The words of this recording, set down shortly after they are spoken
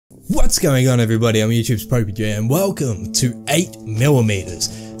What's going on, everybody? I'm YouTube's popeyJN. Welcome to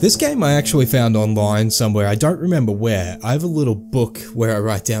 8mm. This game I actually found online somewhere. I don't remember where. I have a little book where I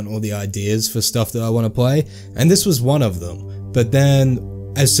write down all the ideas for stuff that I want to play, and this was one of them. But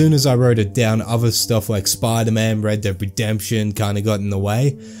then, as soon as I wrote it down, other stuff like Spider-Man, Red Dead Redemption kind of got in the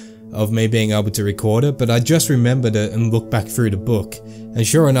way of me being able to record it, but I just remembered it and looked back through the book, and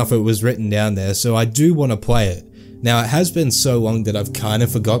sure enough it was written down there, so I do want to play it. Now, it has been so long that I've kind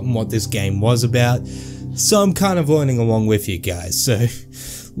of forgotten what this game was about, so I'm kind of learning along with you guys, so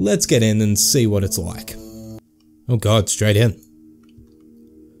let's get in and see what it's like. Oh god, straight in.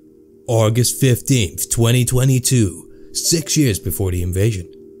 August 15th, 2022, 6 years before the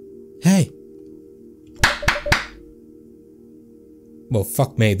invasion. Hey. Well,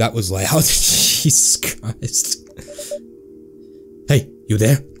 fuck me, that was loud. Jesus Christ. Hey, you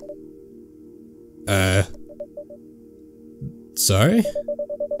there? Sorry?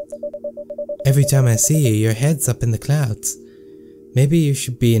 Every time I see you, your head's up in the clouds. Maybe you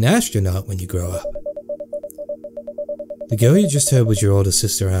should be an astronaut when you grow up. The girl you just heard was your older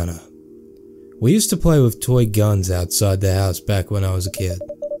sister Anna. We used to play with toy guns outside the house back when I was a kid.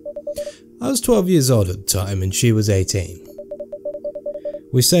 I was 12 years old at the time and she was 18.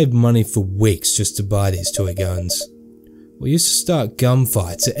 We saved money for weeks just to buy these toy guns. We used to start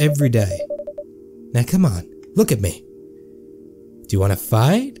gunfights every day. Now come on, look at me. Do you want to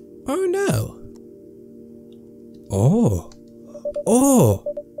fight or no? Oh.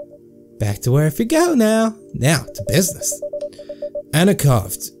 Back to where we go now. Now to business. Anna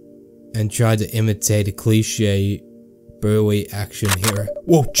coughed and tried to imitate a cliche burly action hero.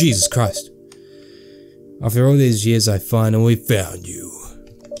 Whoa, Jesus Christ. After all these years, I finally found you.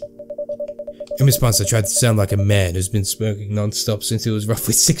 In response, I tried to sound like a man who's been smoking non-stop since he was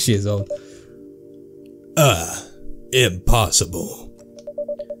roughly 6 years old. Impossible.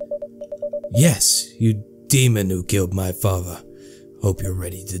 Yes, you demon who killed my father. Hope you're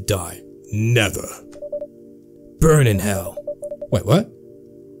ready to die. Never. Burn in hell. Wait, what?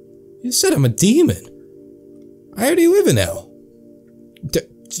 You said I'm a demon. I already live in hell.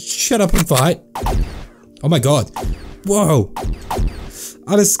 Shut up and fight. Oh my god. Whoa.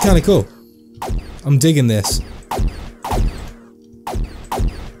 Oh, this is kinda cool. I'm digging this.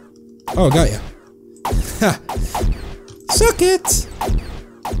 Oh, I got ya. Ha! Suck it!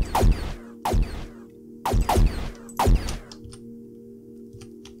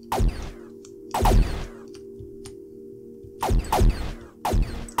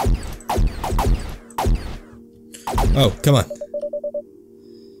 Oh, come on.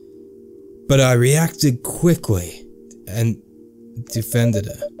 But I reacted quickly and defended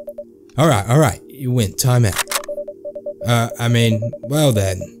her. Alright, you win, time out. I mean, well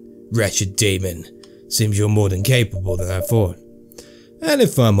then, wretched demon. Seems you're more than capable than I thought. And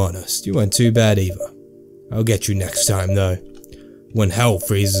if I'm honest, you weren't too bad either. I'll get you next time though. When hell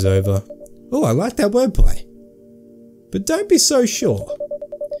freezes over. Oh, I like that wordplay. But don't be so sure.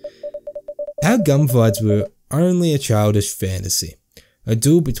 Our gunfights were only a childish fantasy. A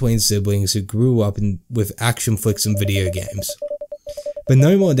duel between siblings who grew up with action flicks and video games. But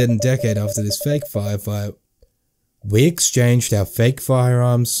no more than a decade after this fake firefight, we exchanged our fake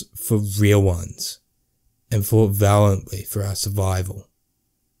firearms for real ones. And fought valiantly for our survival.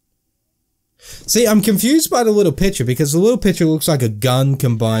 See, I'm confused by the little picture because the little picture looks like a gun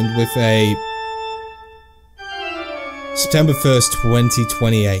combined with a September 1st,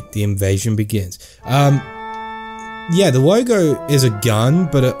 2028, the invasion begins. Yeah, the logo is a gun,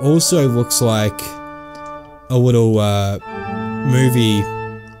 but it also looks like a little movie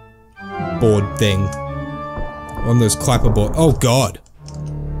board thing. One of those clapper board. Oh god.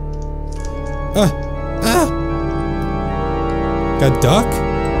 Got a duck?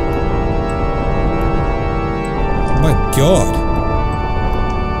 Oh my god.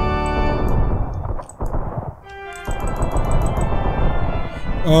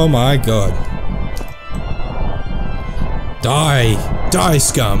 Oh my god. Die! Die,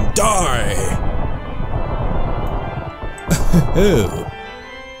 scum! Die!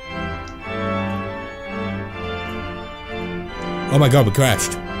 Oh my god, we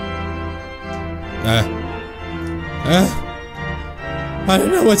crashed. I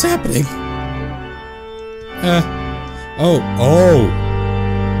don't know what's happening.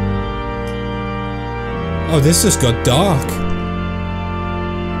 Oh, this just got dark.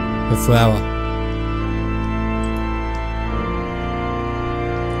 A flower.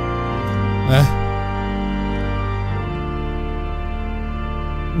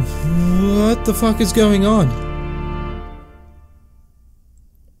 What the fuck is going on?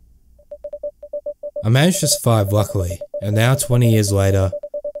 I managed to survive, luckily, and now 20 years later,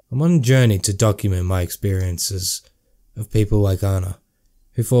 I'm on a journey to document my experiences of people like Anna,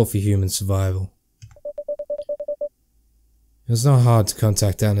 who fought for human survival. It was not hard to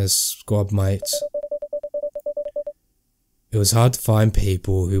contact Anna's squad mates. It was hard to find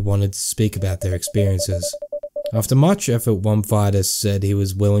people who wanted to speak about their experiences. After much effort, one fighter said he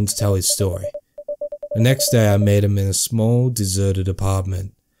was willing to tell his story. The next day I met him in a small, deserted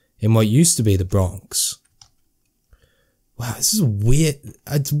apartment in what used to be the Bronx. Wow, this is weird.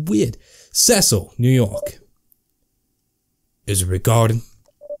 It's weird. Cecil, New York. Is it recording?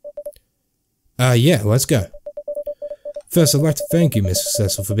 Yeah, let's go. First, I'd like to thank you, Mr.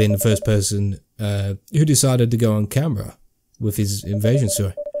 Cecil, for being the first person who decided to go on camera with his invasion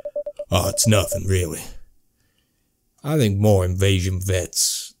story. Oh, it's nothing, really. I think more invasion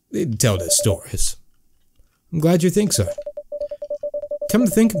vets need to tell their stories. I'm glad you think so. Come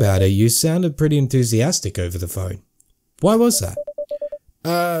to think about it, you sounded pretty enthusiastic over the phone. Why was that?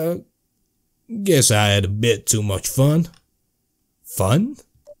 Guess I had a bit too much fun. Fun?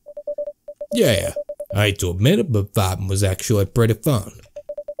 Yeah, I hate to admit it, but fighting was actually pretty fun.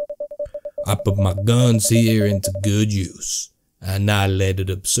 I put my guns here into good use. I annihilated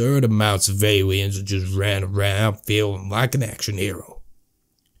absurd amounts of aliens and just ran around feeling like an action hero.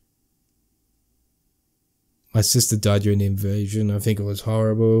 My sister died during the invasion. I think it was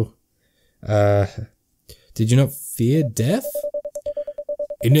horrible. Did you not fear death?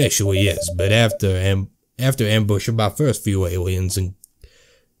 Initially, yes, but after ambushing my first few aliens and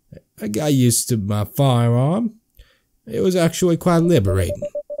I got used to my firearm, it was actually quite liberating.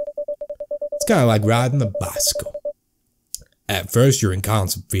 It's kind of like riding a bicycle. At first, you're in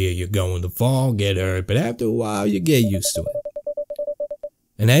constant fear you're going to fall, get hurt, but after a while, you get used to it.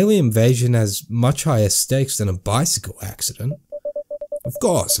 An alien invasion has much higher stakes than a bicycle accident. Of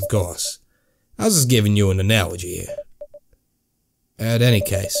course. I was just giving you an analogy here. At any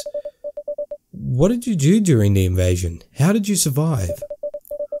case, what did you do during the invasion? How did you survive?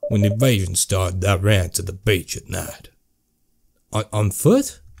 When the invasion started, I ran to the beach at night. On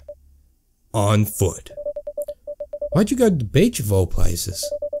foot? On foot. Why'd you go to the beach of all places?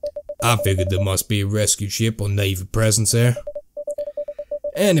 I figured there must be a rescue ship or Navy presence there.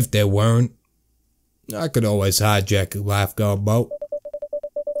 And if there weren't, I could always hijack a lifeguard boat.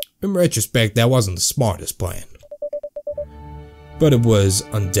 In retrospect, that wasn't the smartest plan. But it was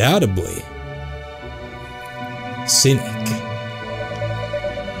undoubtedly scenic.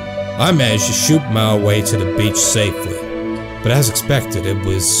 I managed to shoot my way to the beach safely, but as expected, it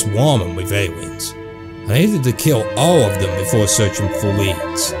was swarming with aliens. I needed to kill all of them before searching for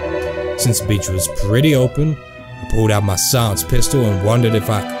leads. Since the beach was pretty open, I pulled out my silenced pistol and wondered if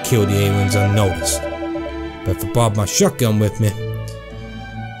I could kill the aliens unnoticed. But I brought my shotgun with me,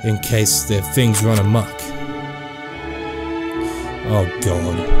 in case their things run amok. Oh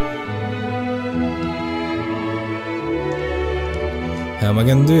god. How am I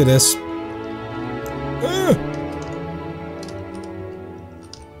gonna do this?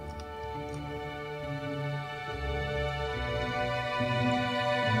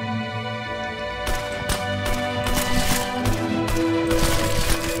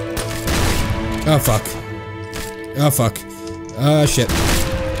 Oh fuck. Oh fuck. Oh shit.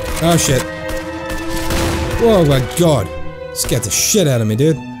 Oh shit. Oh my god. Scared the shit out of me,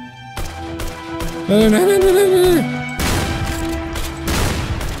 dude. No.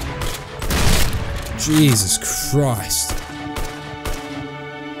 Jesus Christ.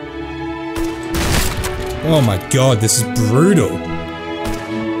 Oh my god, this is brutal.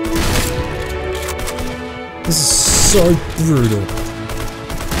 This is so brutal.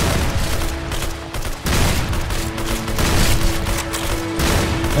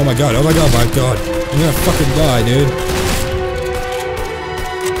 Oh my god, my god. I'm gonna fucking die, dude.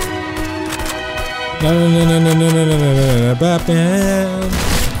 No, Batman.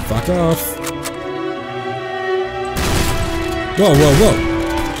 Fuck off. Whoa.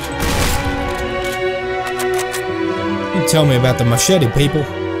 You tell me about the machete, people.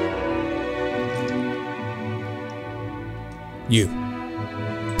 You.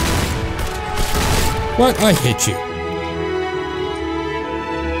 What? I hit you.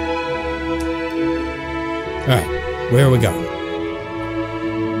 Alright, where are we going?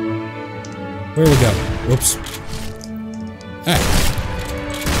 Whoops. Hey.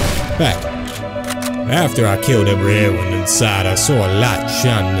 After I killed every alien inside, I saw a light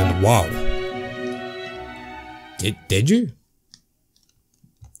shining in the water. Did you?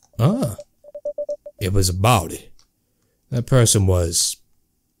 Ah. It was a body. That person was...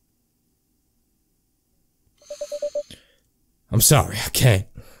 I'm sorry, I can't.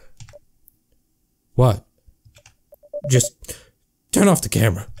 What? Just turn off the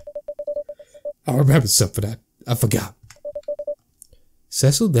camera. I remember something I forgot.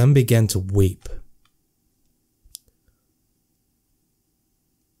 Cecil then began to weep.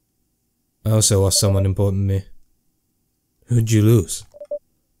 I also lost someone important to me. Who'd you lose?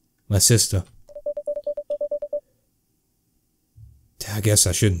 My sister. I guess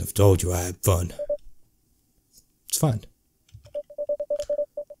I shouldn't have told you I had fun. It's fine.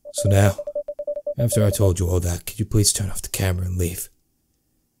 So now, after I told you all that, could you please turn off the camera and leave?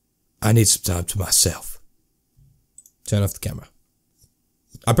 I need some time to myself. Turn off the camera.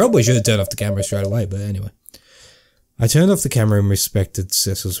 I probably should have turned off the camera straight away, but anyway. I turned off the camera and respected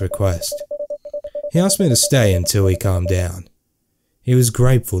Cecil's request. He asked me to stay until he calmed down. He was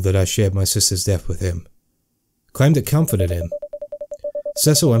grateful that I shared my sister's death with him. Claimed it comforted him.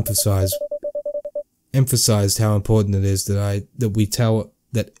 Cecil emphasized how important it is how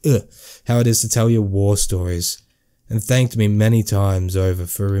it is to tell your war stories, and thanked me many times over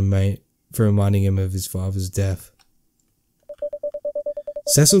for reminding him of his father's death.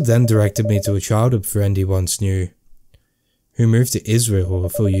 Cecil then directed me to a childhood friend he once knew, who moved to Israel a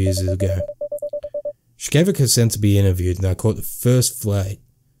few years ago. She gave her consent to be interviewed, and I caught the first flight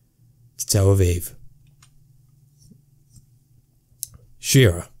to Tel Aviv.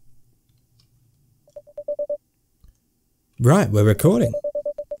 Shira. Right, we're recording.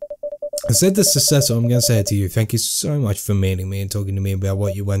 I said this to Cecil, I'm going to say it to you. Thank you so much for meeting me and talking to me about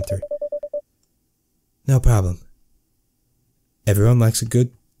what you went through. No problem. Everyone likes a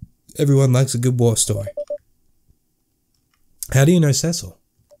good war story. How do you know Cecil?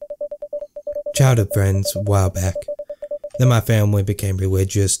 Childhood friends a while back. Then my family became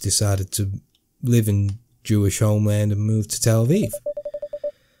religious, decided to live in Jewish homeland and moved to Tel Aviv.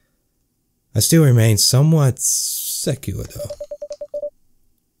 I still remain somewhat secular though.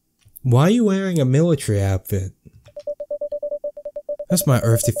 Why are you wearing a military outfit? That's my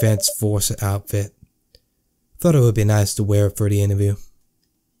Earth Defense Force outfit. Thought it would be nice to wear it for the interview.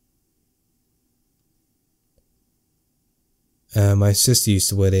 My sister used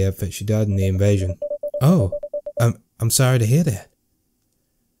to wear the outfit. She died in the invasion. Oh, I'm sorry to hear that.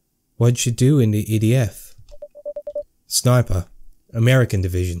 What'd she do in the EDF? Sniper, American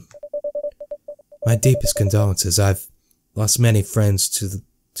Division. My deepest condolences. I've lost many friends to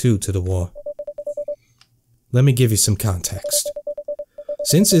the war. Let me give you some context.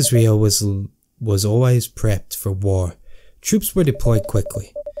 Since Israel was always prepped for war, troops were deployed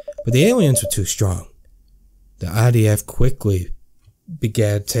quickly, but the aliens were too strong. The IDF quickly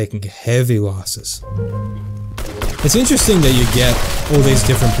began taking heavy losses. It's interesting that you get all these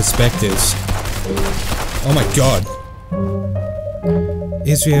different perspectives. Oh my god.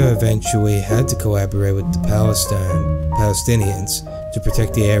 Israel eventually had to collaborate with the Palestinians to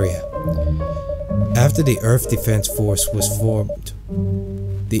protect the area. After the Earth Defense Force was formed,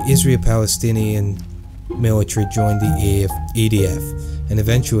 the Israel-Palestinian military joined the EDF and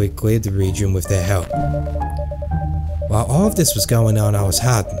eventually cleared the region with their help. While all of this was going on, I was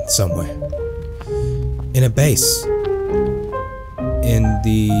hiding somewhere. In a base in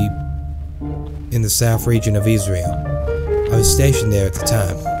the south region of Israel. I was stationed there at the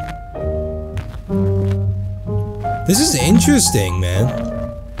time. This is interesting, man.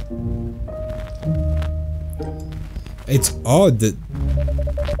 It's odd that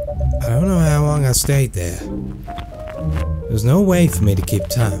I don't know how long I stayed there. There's no way for me to keep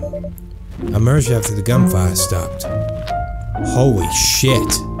time. I emerged after the gunfire stopped. Holy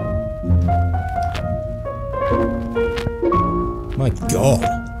shit. My god.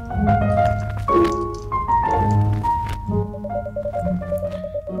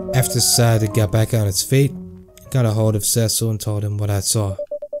 After society got back on its feet, I got a hold of Cecil and told him what I saw.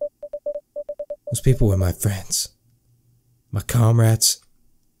 Those people were my friends. My comrades.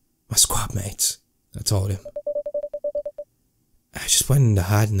 My squad mates. I told him. I just went into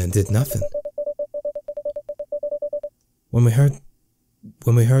hiding and did nothing. When we heard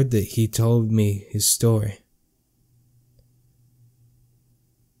that he told me his story,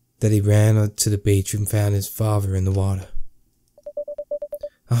 that he ran to the beach and found his father in the water,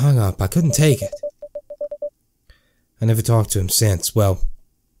 I hung up. I couldn't take it. I never talked to him since. Well,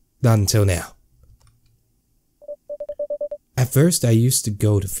 not until now. At first, I used to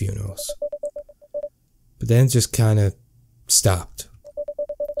go to funerals, but then it just kind of stopped.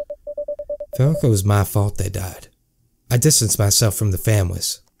 Felt like it was my fault they died. I distanced myself from the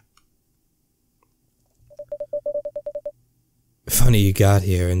families. Funny you got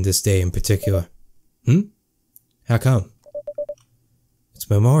here in this day in particular. How come? It's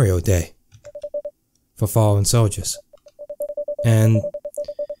Memorial Day for fallen soldiers. And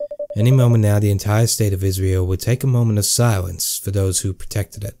any moment now the entire state of Israel would take a moment of silence for those who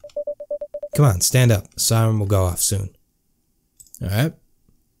protected it. Come on, stand up. Siren will go off soon. Alright.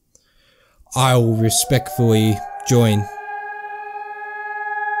 I will respectfully join.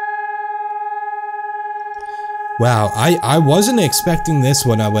 Wow, I wasn't expecting this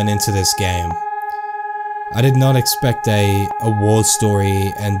when I went into this game. I did not expect a war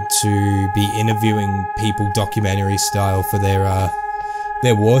story and to be interviewing people documentary style for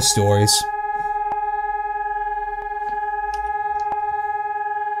their war stories.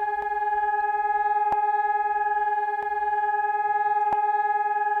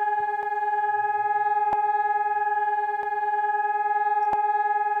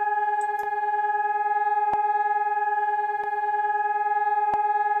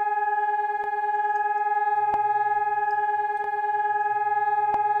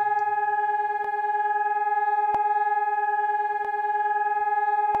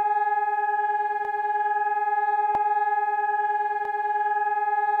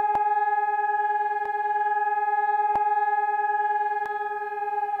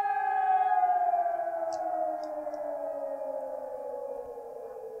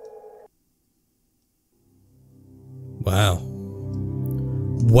 Wow.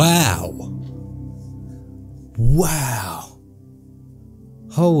 Wow. Wow.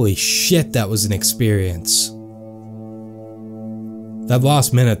 Holy shit, that was an experience. That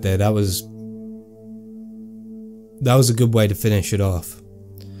last minute there, that was a good way to finish it off.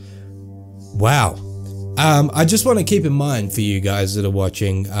 Wow. I just want to keep in mind for you guys that are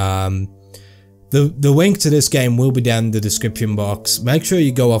watching, the link to this game will be down in the description box. Make sure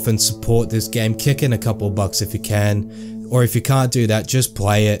you go off and support this game. Kick in a couple of bucks if you can. Or if you can't do that, just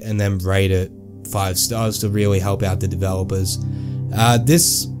play it and then rate it 5 stars to really help out the developers.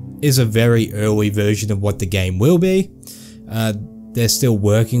 This is a very early version of what the game will be. They're still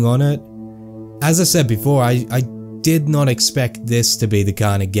working on it. As I said before, I did not expect this to be the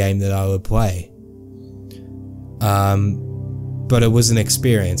kind of game that I would play. But it was an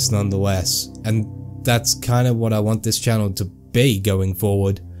experience nonetheless, and that's kind of what I want this channel to be going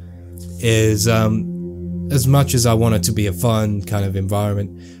forward, is as much as I want it to be a fun kind of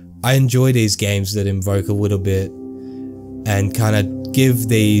environment, I enjoy these games that invoke a little bit and kind of give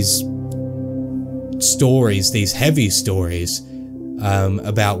these stories, these heavy stories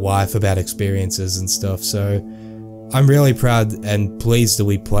about life, about experiences and stuff. So I'm really proud and pleased that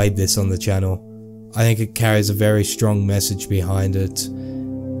we played this on the channel. I think it carries a very strong message behind it,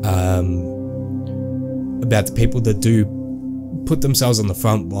 about the people that do put themselves on the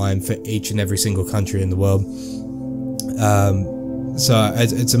front line for each and every single country in the world. So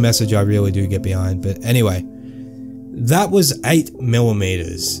it's a message I really do get behind. But anyway, that was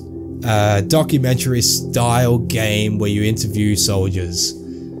 8mm, documentary style game where you interview soldiers.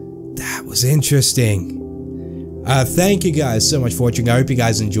 That was interesting. Thank you guys so much for watching. I hope you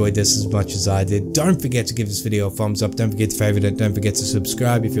guys enjoyed this as much as I did. Don't forget to give this video a thumbs up. Don't forget to favorite it. Don't forget to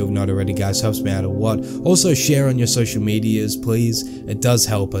subscribe if you've not already, guys. Helps me out a lot. Also share on your social medias, please. It does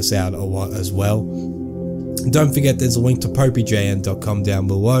help us out a lot as well. Don't forget there's a link to popeyJN.com down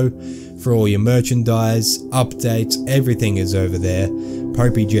below for all your merchandise, updates, everything is over there.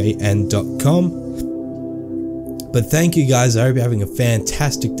 popeyJN.com. But thank you guys. I hope you're having a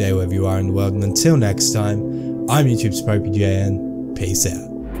fantastic day wherever you are in the world. And until next time, I'm YouTube's popeyJN. Peace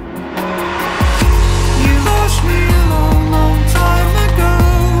out.